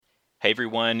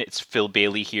everyone, it's Phil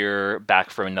Bailey here, back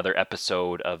from another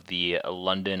episode of the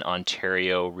London,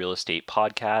 Ontario Real Estate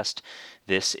Podcast.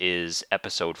 This is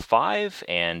episode 5,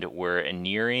 and we're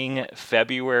nearing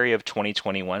February of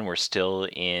 2021. We're still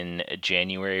in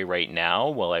January right now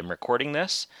while I'm recording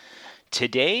this.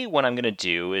 Today, what I'm going to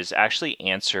do is actually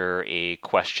answer a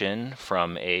question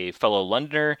from a fellow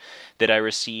Londoner that I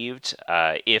received.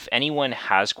 If anyone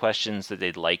has questions that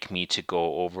they'd like me to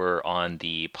go over on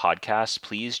the podcast,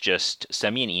 please just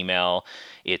send me an email.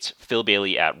 It's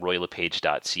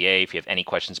philbailey@roylepage.ca. If you have any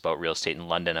questions about real estate in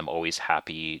London, I'm always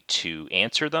happy to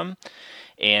answer them.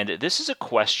 And this is a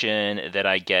question that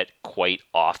I get quite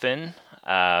often,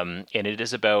 and it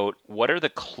is about what are the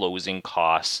closing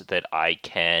costs that I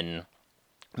can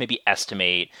maybe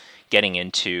estimate getting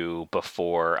into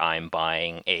before I'm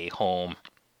buying a home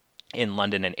in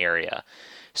London and area.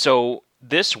 So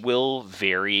this will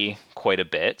vary quite a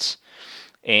bit.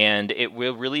 And it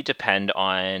will really depend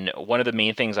on one of the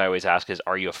main things I always ask is,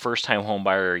 are you a first-time home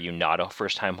buyer or are you not a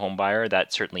first-time home buyer?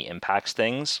 That certainly impacts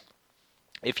things.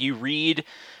 If you read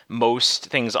most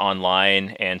things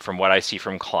online and from what I see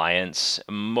from clients,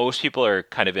 most people are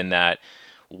kind of in that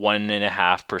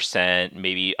 1.5%,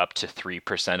 maybe up to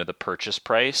 3% of the purchase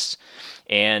price.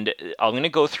 And I'm going to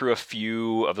go through a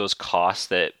few of those costs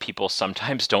that people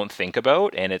sometimes don't think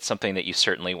about, and it's something that you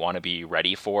certainly want to be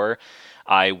ready for.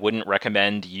 I wouldn't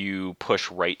recommend you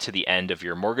push right to the end of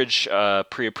your mortgage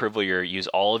pre-approval or use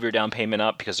all of your down payment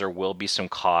up, because there will be some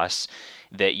costs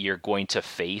that you're going to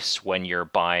face when you're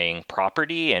buying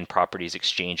property and properties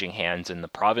exchanging hands in the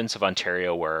province of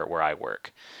Ontario where I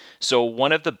work. So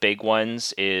one of the big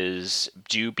ones is,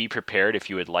 do be prepared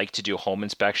if you would like to do a home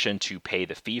inspection to pay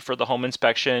the fee for the home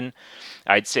inspection.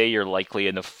 I'd say you're likely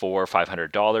in the $400 or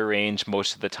 $500 range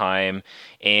most of the time,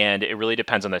 and it really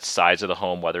depends on the size of the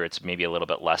home, whether it's maybe a little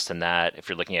bit less than that. If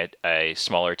you're looking at a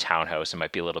smaller townhouse, it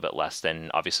might be a little bit less than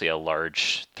obviously a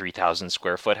large 3,000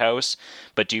 square foot house,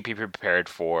 but do be prepared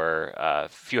for a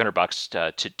few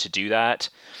 $100 to do that.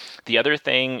 The other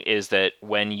thing is that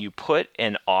when you put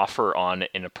an offer on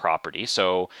in a property,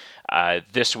 so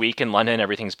this week in London,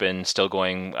 everything's been still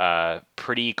going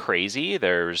pretty crazy.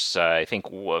 There's, I think,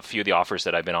 a few of the offers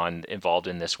that I've been involved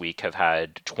in this week have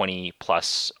had 20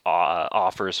 plus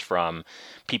offers from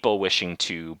people wishing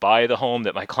to buy the home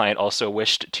that my client also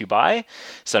wished to buy,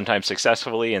 sometimes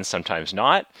successfully and sometimes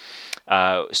not.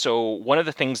 So one of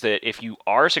the things that if you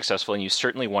are successful, and you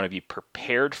certainly want to be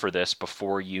prepared for this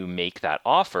before you make that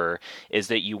offer, is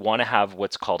that you want to have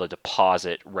what's called a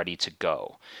deposit ready to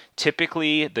go.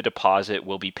 Typically, the deposit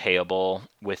will be payable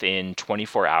within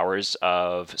 24 hours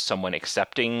of someone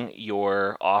accepting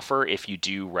your offer. If you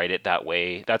do write it that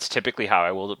way, that's typically how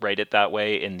I will write it that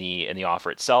way in the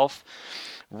offer itself.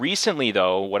 Recently,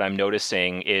 though, what I'm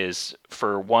noticing is,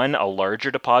 for one, a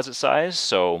larger deposit size.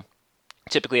 So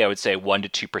typically, I would say 1%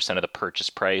 to 2% of the purchase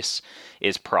price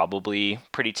is probably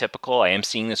pretty typical. I am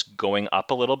seeing this going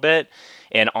up a little bit.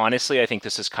 And honestly, I think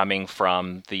this is coming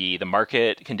from the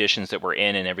market conditions that we're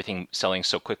in and everything selling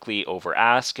so quickly over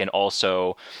ask, and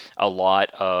also a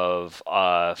lot of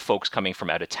folks coming from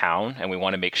out of town. And we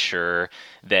want to make sure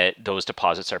that those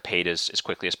deposits are paid as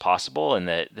quickly as possible, and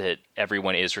that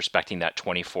everyone is respecting that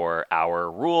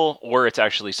 24-hour rule, or it's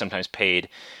actually sometimes paid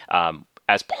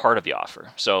as part of the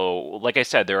offer. So like I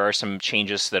said, there are some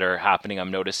changes that are happening.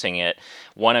 I'm noticing it.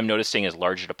 One I'm noticing is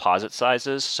larger deposit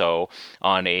sizes. So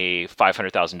on a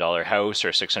 $500,000 house or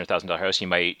a $600,000 house, you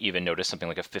might even notice something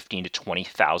like a $15,000 to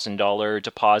 $20,000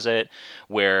 deposit,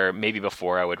 where maybe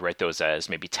before I would write those as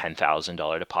maybe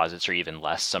 $10,000 deposits or even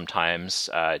less sometimes,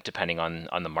 depending on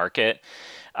the market.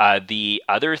 The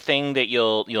other thing that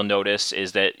you'll notice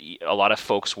is that a lot of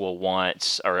folks will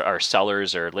want, or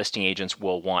sellers or listing agents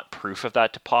will want proof of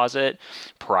that deposit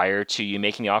prior to you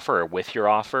making the offer or with your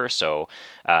offer. So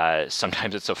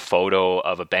sometimes it's a photo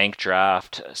of a bank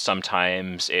draft.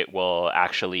 Sometimes it will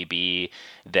actually be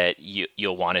that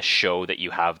you'll want to show that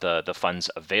you have the funds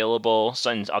available.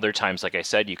 Some other times, like I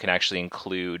said, you can actually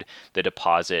include the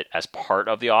deposit as part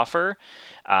of the offer.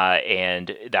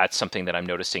 And that's something that I'm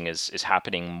noticing is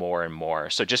happening more and more.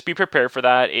 So just be prepared for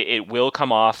that. It will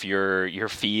come off your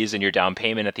fees and your down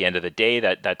payment at the end of the day.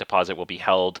 That deposit will be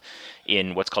held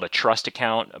in what's called a trust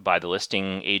account by the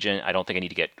listing agent. I don't think I need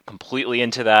to get completely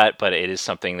into that, but it is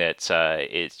something that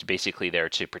it's basically there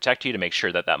to protect you, to make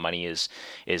sure that money is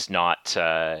not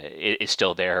is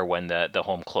still there when the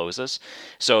home closes.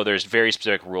 So there's very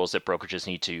specific rules that brokerages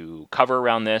need to cover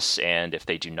around this, and if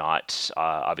they do not,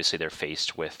 obviously they're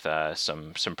faced with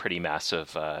some pretty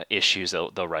massive issues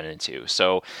they'll run into.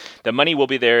 So the money will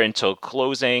be there until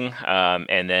closing,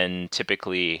 and then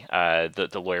typically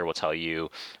the lawyer will tell you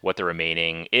what the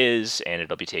remaining is, and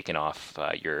it'll be taken off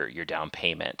your down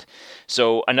payment.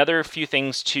 So another few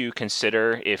things to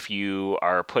consider: if you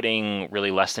are putting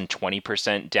really less than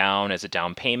 20% down as a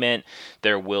down payment,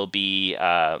 there will be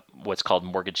what's called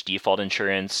mortgage default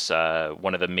insurance.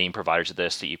 One of the main providers of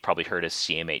this that you've probably heard is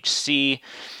CMHC.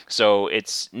 So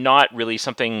it's not really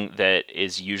something that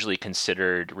is usually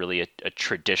considered really a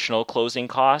traditional closing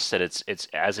cost, that it's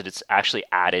actually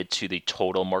added to the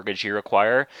total mortgage you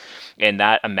require, and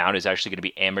that amount is actually going to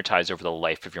be amortized over the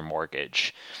life of your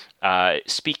mortgage.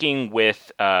 Speaking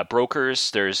with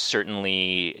brokers, there's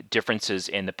certainly differences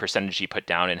in the percentage you put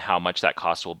down and how much that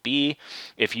cost will be.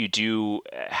 If you do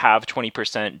have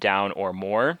 20% down or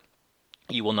more,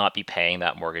 you will not be paying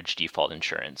that mortgage default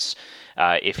insurance.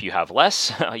 If you have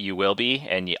less, you will be,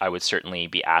 and I would certainly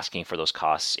be asking for those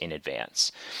costs in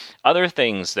advance. Other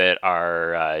things that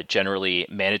are generally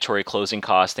mandatory closing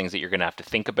costs, things that you're going to have to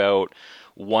think about.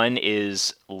 One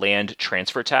is land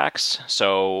transfer tax.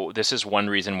 So this is one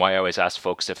reason why I always ask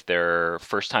folks if they're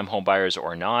first-time home buyers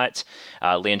or not.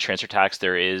 Land transfer tax,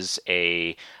 there is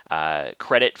a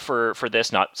credit for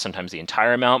this, not sometimes the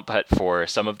entire amount, but for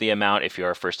some of the amount if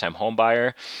you're a first-time home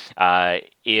buyer.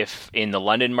 If in the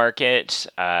London market,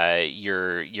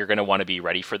 you're going to want to be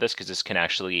ready for this, because this can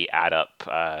actually add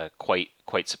up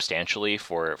quite substantially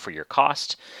for your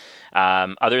cost.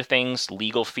 Other things,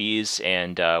 legal fees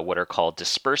and what are called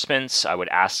disbursements. I would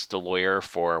ask the lawyer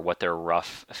for what their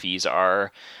rough fees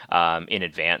are in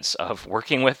advance of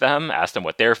working with them. Ask them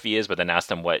what their fee is, but then ask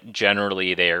them what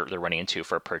generally they're running into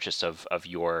for a purchase of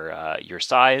your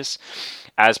size.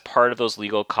 As part of those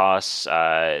legal costs,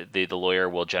 the lawyer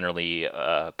will generally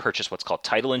purchase what's called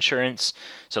title insurance.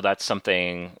 So that's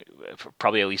something,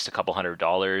 probably at least a couple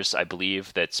 $100, I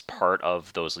believe, that's part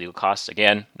of those legal costs.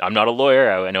 Again, I'm not a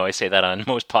lawyer. I know I say that on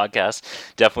most podcasts.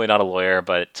 Definitely not a lawyer,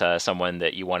 but someone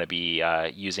that you want to be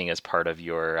using as part of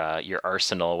your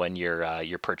arsenal when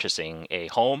you're purchasing a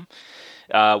home.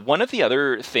 One of the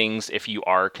other things, if you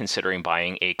are considering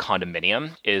buying a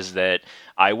condominium, is that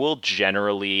I will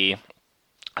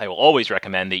always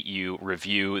recommend that you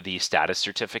review the status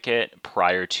certificate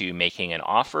prior to making an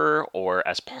offer or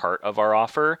as part of our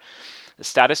offer. The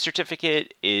status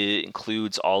certificate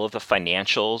includes all of the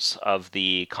financials of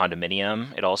the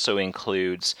condominium. It also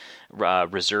includes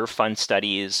reserve fund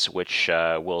studies, which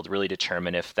will really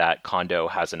determine if that condo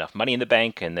has enough money in the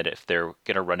bank and that if they're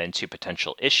going to run into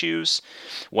potential issues.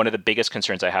 One of the biggest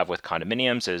concerns I have with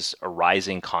condominiums is a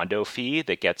rising condo fee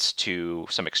that gets to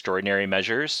some extraordinary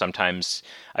measures. Sometimes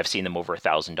I've seen them over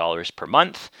 $1,000 per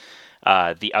month.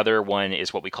 The other one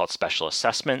is what we call special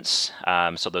assessments.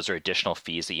 So those are additional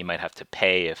fees that you might have to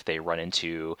pay if they run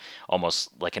into almost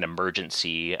like an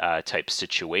emergency type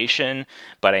situation.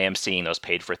 But I am seeing those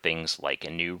paid for things like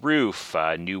a new roof,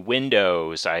 new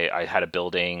windows. I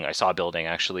saw a building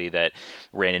actually that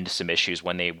ran into some issues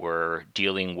when they were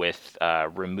dealing with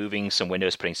removing some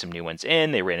windows, putting some new ones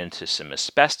in. They ran into some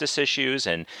asbestos issues,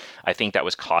 and I think that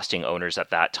was costing owners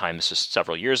at that time, this was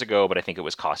several years ago, but I think it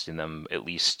was costing them at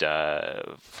least $4,000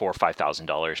 or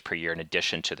 $5,000 per year in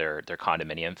addition to their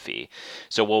condominium fee.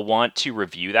 So we'll want to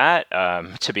review that.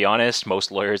 To be honest, most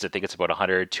lawyers, I think it's about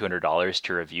 $100, $200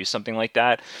 to review something like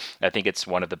that. I think it's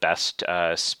one of the best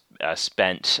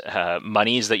spent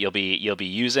monies that you'll be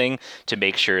using to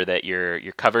make sure that you're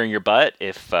covering your butt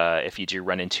if you do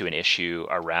run into an issue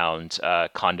around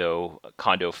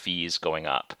condo fees going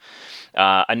up.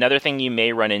 Another thing you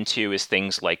may run into is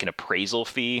things like an appraisal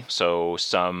fee. So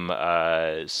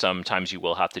sometimes you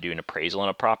will have to do an appraisal on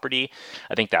a property.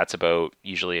 I think that's about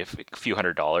usually a few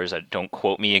 $100s. Don't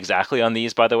quote me exactly on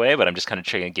these, by the way, but I'm just kind of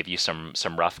trying to give you some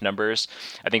rough numbers.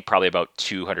 I think probably about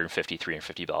 $250,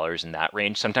 $350 in that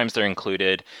range. Sometimes they're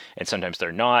included and sometimes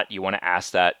they're not. You want to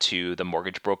ask that to the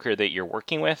mortgage broker that you're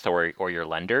working with or your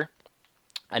lender.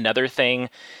 Another thing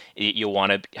you'll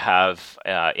want to have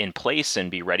in place and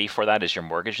be ready for that is your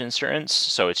mortgage insurance.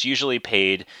 So it's usually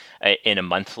paid in a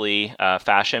monthly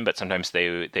fashion, but sometimes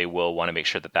they will want to make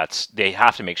sure they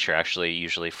have to make sure actually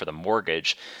usually for the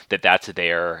mortgage that's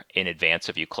there in advance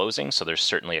of you closing. So there's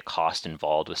certainly a cost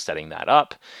involved with setting that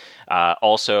up.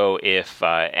 Also, if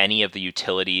any of the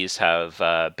utilities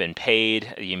have been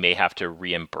paid, you may have to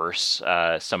reimburse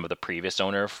some of the previous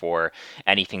owner for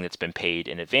anything that's been paid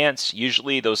in advance.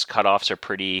 Usually those cutoffs are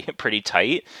pretty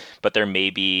tight, but there may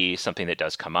be something that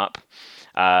does come up.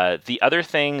 The other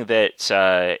thing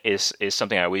that is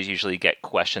something I always usually get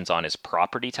questions on is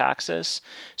property taxes.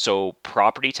 So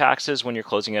property taxes when you're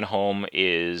closing in a home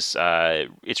is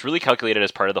it's really calculated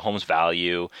as part of the home's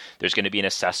value. There's going to be an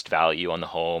assessed value on the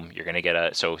home. You're going to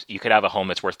get so you could have a home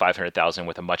that's worth 500,000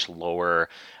 with a much lower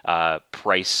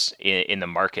price in the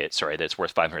market. Sorry, that's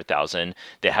worth 500,000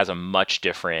 that has a much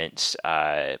different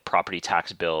property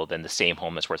tax bill than the same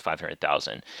home that's worth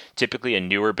 500,000. Typically, a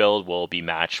newer build will be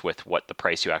matched with what the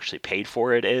price you actually paid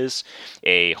for it is.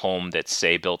 A home that's,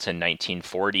 say, built in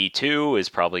 1942 is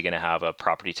probably going to have a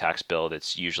property tax bill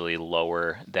that's usually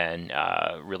lower than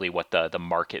really what the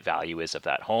market value is of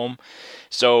that home.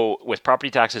 So with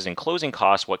property taxes and closing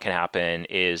costs, what can happen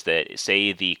is that,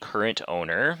 say, the current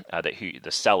owner, the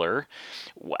seller,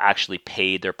 actually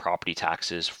paid their property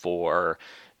taxes for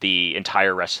the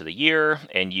entire rest of the year,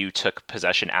 and you took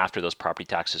possession after those property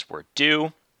taxes were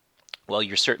due. Well,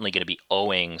 you're certainly going to be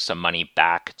owing some money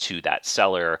back to that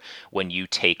seller when you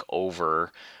take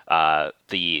over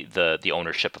the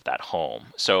ownership of that home.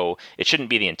 So it shouldn't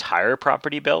be the entire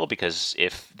property bill, because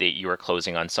if you are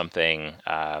closing on something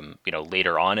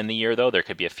later on in the year, though, there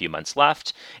could be a few months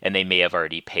left, and they may have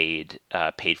already paid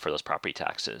for those property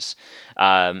taxes.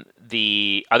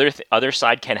 The other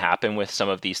side can happen with some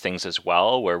of these things as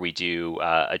well, where we do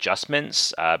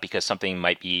adjustments because something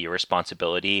might be your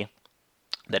responsibility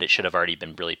that it should have already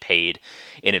been really paid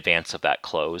in advance of that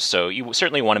close. So you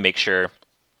certainly want to make sure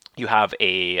you have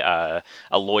a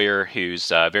lawyer who's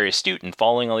very astute in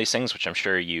following all these things, which I'm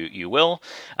sure you will.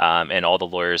 And all the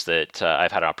lawyers that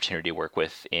I've had an opportunity to work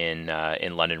with in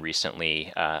London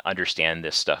recently understand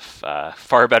this stuff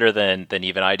far better than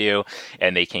even I do,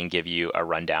 and they can give you a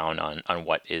rundown on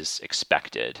what is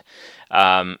expected.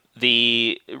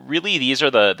 These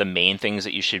are the main things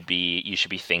that you should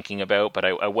be thinking about, but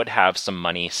I would have some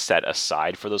money set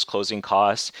aside for those closing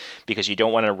costs, because you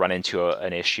don't want to run into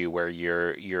an issue where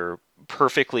you're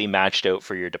perfectly matched out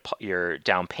for your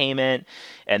down payment,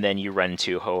 and then you run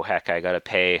into, oh heck, I got to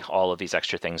pay all of these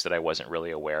extra things that I wasn't really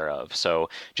aware of. So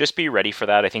just be ready for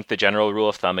that. I think the general rule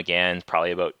of thumb, again, probably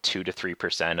about 2 to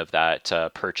 3% of that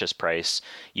purchase price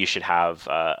you should have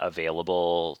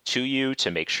available to you to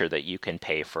make sure that you can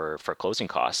pay for closing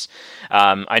costs.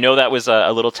 I know that was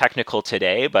a little technical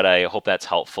today, but I hope that's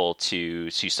helpful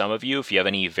to some of you. If you have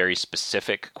any very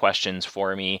specific questions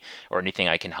for me or anything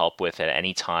I can help with at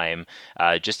any time,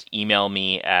 just email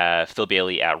me at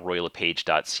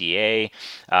philbailey@roylepage.ca,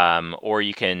 or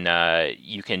you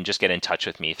can just get in touch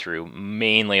with me through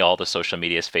mainly all the social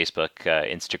medias, Facebook,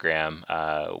 Instagram,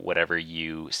 whatever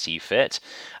you see fit.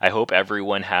 I hope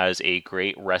everyone has a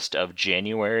great rest of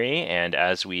January, and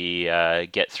as we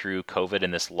get through COVID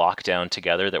and this lockdown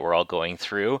together that we're all going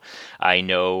through, I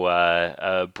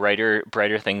know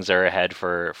brighter things are ahead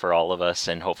for all of us,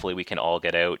 and hopefully we can all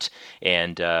get out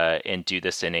and do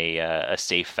this in a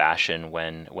safe fashion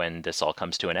when this all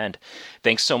comes to an end.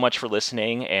 Thanks so much for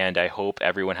listening, and I hope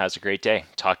everyone has a great day.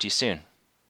 Talk to you soon.